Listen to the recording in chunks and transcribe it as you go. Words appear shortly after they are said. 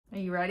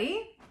you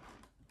ready?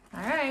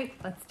 All right,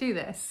 let's do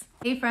this.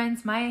 Hey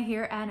friends, Maya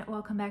here and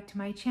welcome back to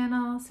my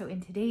channel. So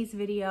in today's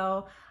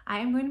video, I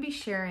am going to be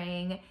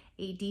sharing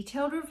a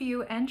detailed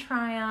review and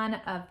try on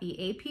of the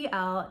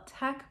APL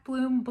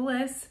Techloom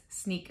Bliss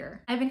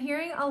sneaker. I've been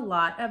hearing a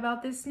lot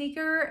about this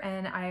sneaker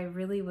and I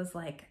really was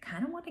like, I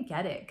kind of want to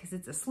get it because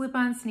it's a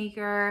slip-on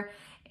sneaker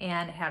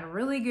and it had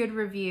really good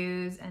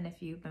reviews. And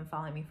if you've been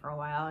following me for a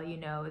while, you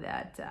know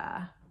that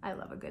I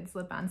love a good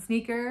slip-on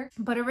sneaker.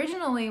 But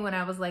originally when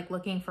I was like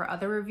looking for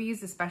other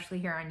reviews, especially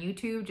here on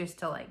YouTube, just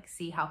to like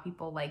see how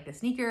people like the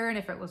sneaker and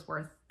if it was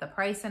worth the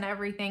price and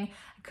everything,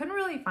 I couldn't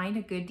really find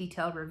a good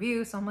detailed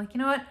review. So I'm like, you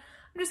know what?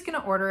 I'm just gonna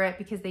order it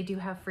because they do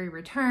have free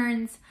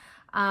returns.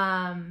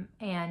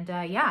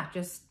 Yeah,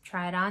 just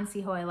try it on,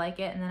 see how I like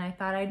it. And then I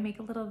thought I'd make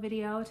a little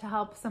video to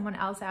help someone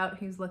else out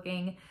who's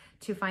looking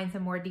to find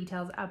some more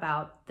details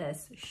about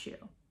this shoe.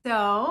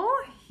 So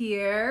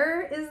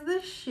here is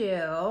the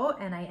shoe,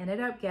 and I ended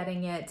up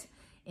getting it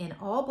in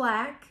all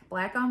black,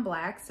 black on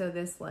black. So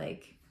this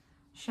like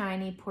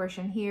shiny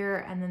portion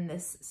here, and then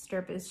this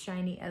strip is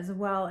shiny as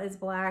well as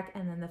black,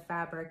 and then the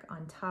fabric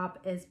on top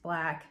is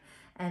black.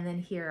 And then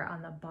here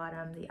on the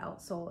bottom, the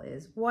outsole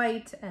is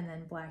white, and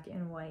then black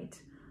and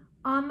white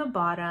on the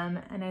bottom.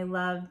 And I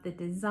love the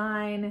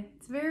design.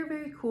 It's very,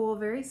 very cool,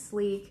 very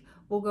sleek.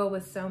 We'll go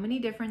with so many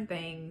different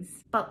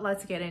things, but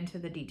let's get into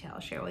the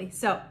details, shall we?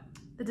 So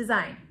the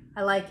design,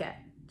 I like it.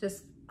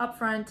 Just up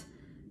front,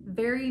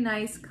 very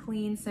nice,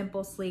 clean,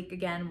 simple, sleek.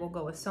 Again, we'll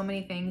go with so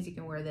many things. You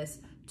can wear this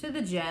to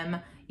the gym.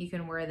 You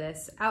can wear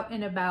this out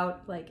and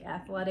about, like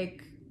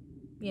athletic,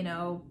 you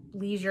know,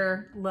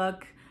 leisure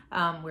look.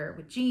 Wear it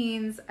with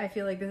jeans. I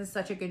feel like this is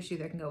such a good shoe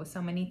that can go with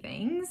so many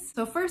things.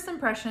 So first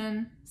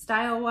impression,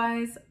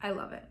 style-wise, I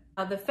love it.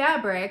 The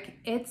fabric,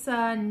 it's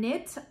a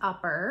knit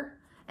upper,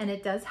 and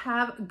it does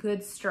have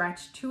good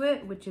stretch to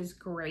it, which is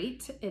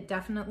great. It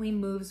definitely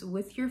moves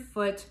with your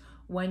foot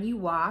when you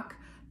walk.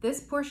 This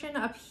portion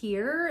up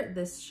here,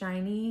 this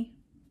shiny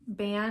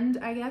band,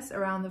 I guess,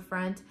 around the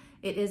front,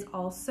 it is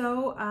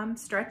also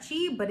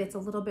stretchy, but it's a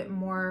little bit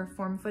more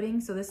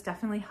form-fitting. So this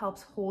definitely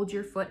helps hold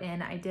your foot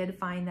in. I did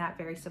find that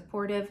very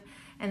supportive.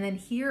 And then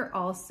here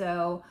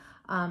also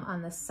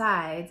on the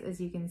sides,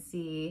 as you can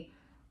see,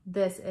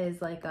 this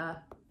is like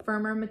a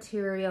firmer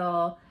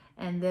material,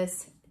 and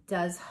this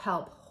does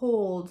help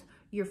hold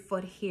your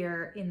foot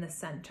here in the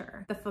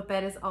center. The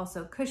footbed is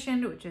also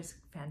cushioned, which is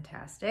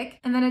fantastic.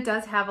 And then it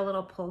does have a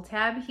little pull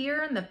tab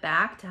here in the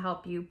back to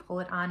help you pull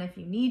it on if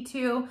you need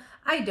to.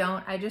 I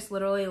don't, I just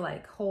literally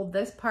like hold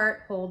this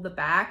part, hold the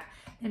back,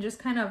 and just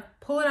kind of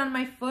pull it on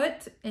my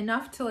foot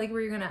enough to like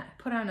where you're gonna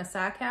put on a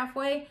sock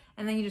halfway,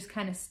 and then you just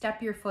kind of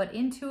step your foot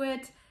into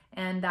it,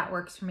 and that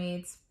works for me.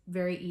 It's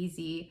very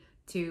easy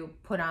to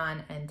put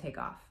on and take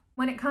off.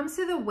 When it comes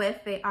to the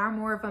width, they are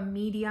more of a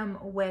medium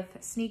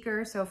width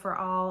sneaker. So for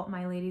all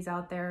my ladies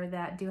out there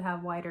that do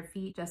have wider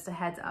feet, just a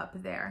heads up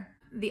there.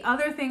 The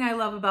other thing I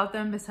love about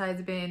them,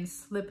 besides being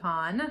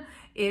slip-on,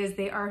 is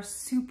they are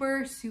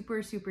super,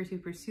 super, super,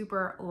 super,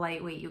 super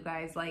lightweight, you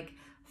guys, like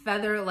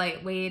feather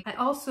lightweight. I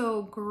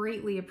also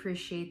greatly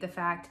appreciate the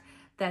fact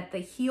that the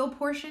heel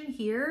portion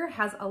here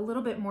has a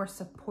little bit more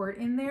support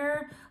in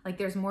there. Like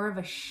there's more of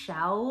a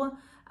shell,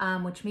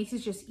 which makes it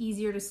just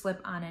easier to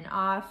slip on and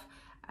off.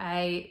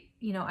 I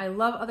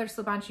love other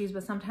slip-on shoes,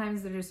 but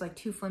sometimes they're just like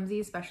too flimsy,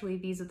 especially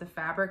these with the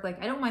fabric.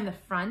 Like I don't mind the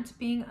front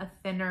being a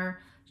thinner,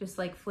 just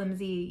like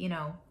flimsy, you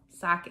know,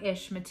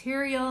 sock-ish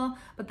material,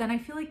 but then I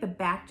feel like the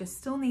back just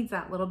still needs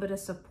that little bit of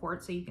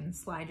support so you can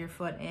slide your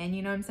foot in,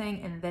 you know what I'm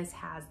saying? And this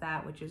has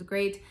that, which is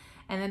great.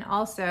 And then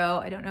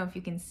also, I don't know if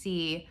you can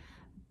see,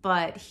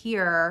 but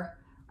here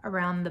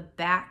around the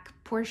back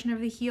portion of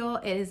the heel,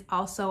 it is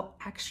also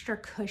extra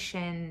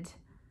cushioned.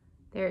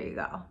 There you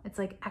go. It's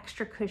like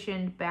extra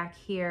cushioned back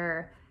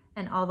here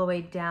and all the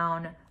way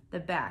down the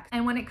back.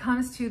 And when it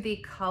comes to the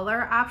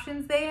color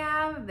options they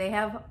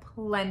have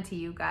plenty,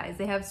 you guys.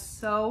 They have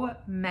so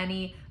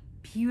many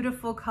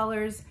beautiful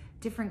colors,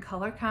 different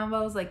color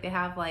combos. Like they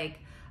have like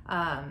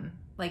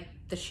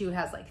the shoe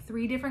has like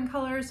 3 different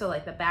colors. So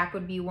like the back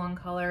would be one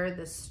color,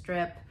 the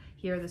strip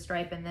here, the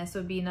stripe, and this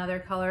would be another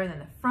color. And then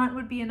the front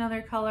would be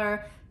another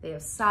color. They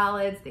have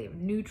solids, they have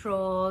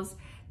neutrals.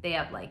 They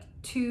have like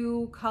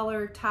 2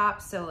 color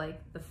tops, so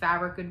like the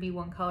fabric would be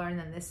one color and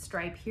then this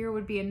stripe here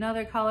would be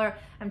another color.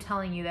 I'm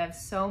telling you, they have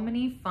so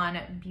many fun,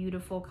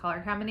 beautiful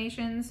color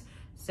combinations.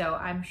 So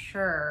I'm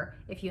sure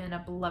if you end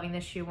up loving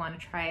this shoe, want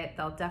to try it,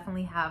 they'll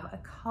definitely have a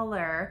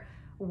color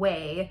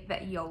way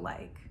that you'll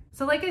like.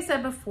 So like I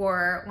said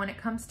before, when it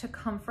comes to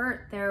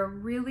comfort, they're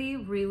really,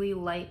 really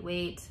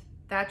lightweight.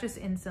 That just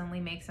instantly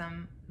makes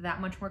them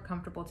that much more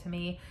comfortable to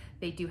me.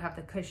 They do have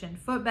the cushioned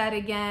footbed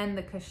again,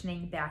 the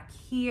cushioning back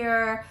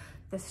here,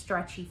 the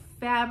stretchy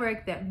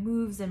fabric that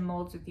moves and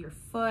molds with your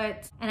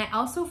foot. And I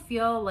also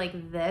feel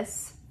like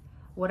this,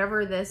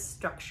 whatever this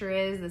structure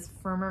is, this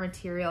firmer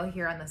material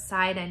here on the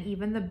side and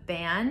even the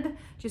band,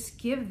 just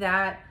give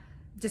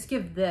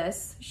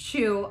this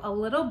shoe a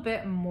little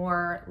bit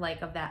more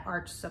like of that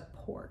arch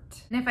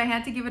support. And if I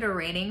had to give it a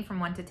rating from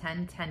 1 to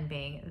 10, 10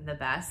 being the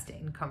best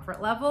in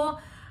comfort level,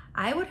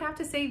 I would have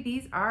to say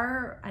these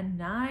are a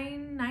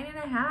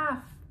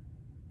 9.5.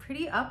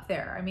 Pretty up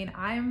there. I mean,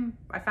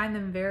 I find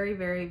them very,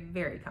 very,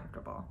 very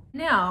comfortable.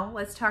 Now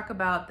let's talk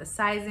about the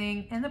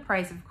sizing and the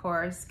price, of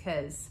course,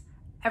 because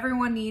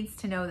everyone needs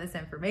to know this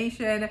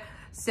information.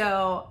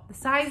 So the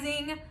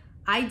sizing,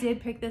 I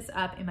did pick this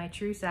up in my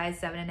true size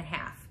 7.5.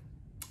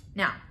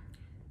 Now,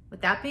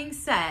 with that being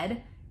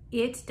said,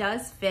 it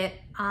does fit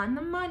on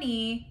the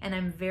money and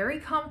I'm very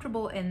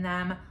comfortable in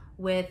them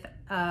with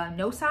a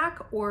no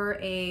sock or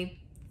a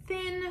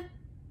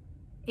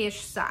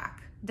thin-ish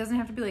sock. It doesn't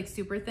have to be like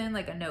super thin,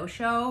 like a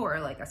no-show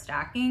or like a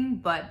stocking,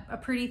 but a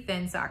pretty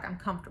thin sock. I'm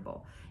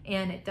comfortable.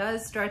 And it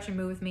does stretch and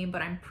move with me,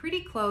 but I'm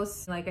pretty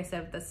close, like I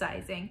said, with the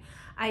sizing.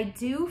 I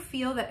do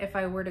feel that if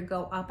I were to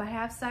go up a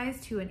half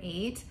size to an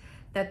 8,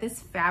 that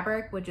this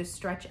fabric would just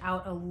stretch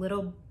out a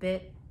little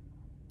bit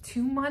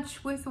too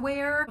much with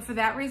wear. For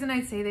that reason,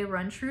 I'd say they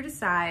run true to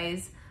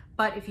size.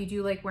 But if you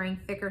do like wearing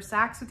thicker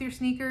socks with your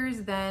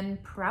sneakers, then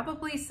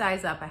probably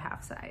size up a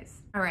half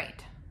size. All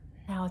right,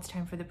 now it's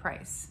time for the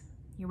price.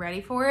 You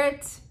ready for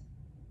it?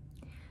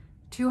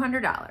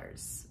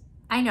 $200.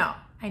 I know,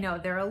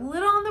 they're a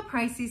little on the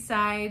pricey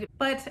side,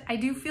 but I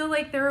do feel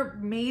like they're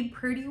made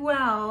pretty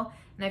well,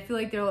 and I feel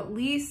like they'll at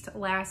least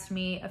last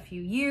me a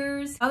few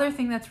years. Other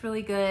thing that's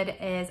really good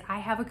is I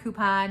have a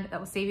coupon that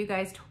will save you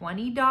guys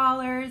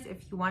 $20.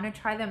 If you want to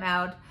try them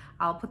out,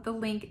 I'll put the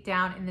link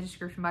down in the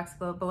description box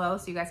below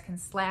so you guys can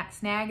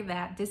snag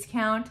that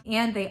discount.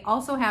 And they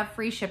also have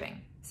free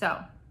shipping. So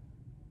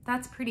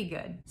that's pretty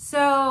good.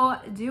 So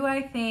do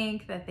I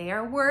think that they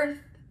are worth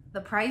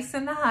the price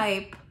and the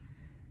hype?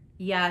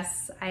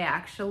 Yes, I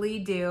actually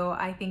do.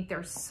 I think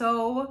they're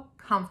so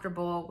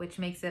comfortable, which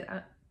makes it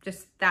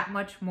just that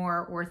much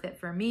more worth it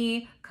for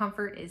me.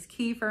 Comfort is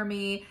key for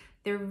me.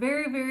 They're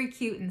very, very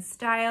cute and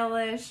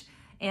stylish,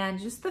 and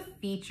just the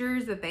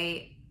features that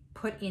they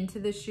put into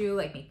the shoe,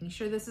 like making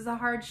sure this is a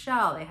hard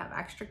shell. They have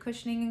extra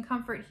cushioning and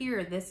comfort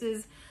here. This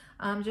is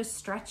just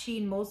stretchy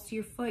and molds to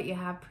your foot. You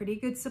have pretty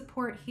good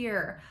support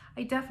here.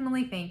 I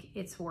definitely think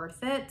it's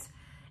worth it.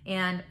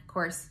 And of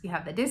course, you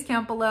have the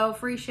discount below,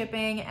 free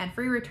shipping and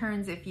free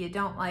returns if you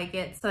don't like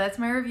it. So that's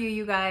my review,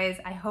 you guys.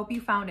 I hope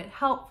you found it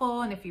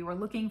helpful. And if you were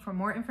looking for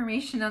more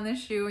information on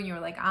this shoe and you were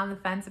like on the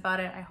fence about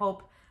it, I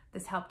hope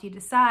this helped you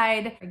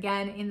decide.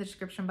 Again, in the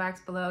description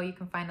box below, you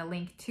can find a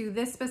link to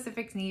this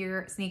specific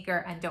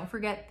sneaker. And don't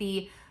forget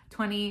the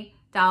 $20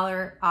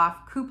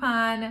 off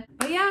coupon.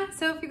 But yeah,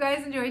 so if you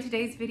guys enjoyed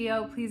today's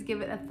video, please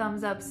give it a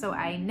thumbs up so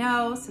I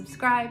know.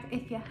 Subscribe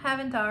if you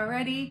haven't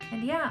already.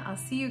 And yeah, I'll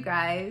see you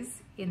guys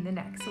in the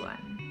next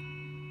one.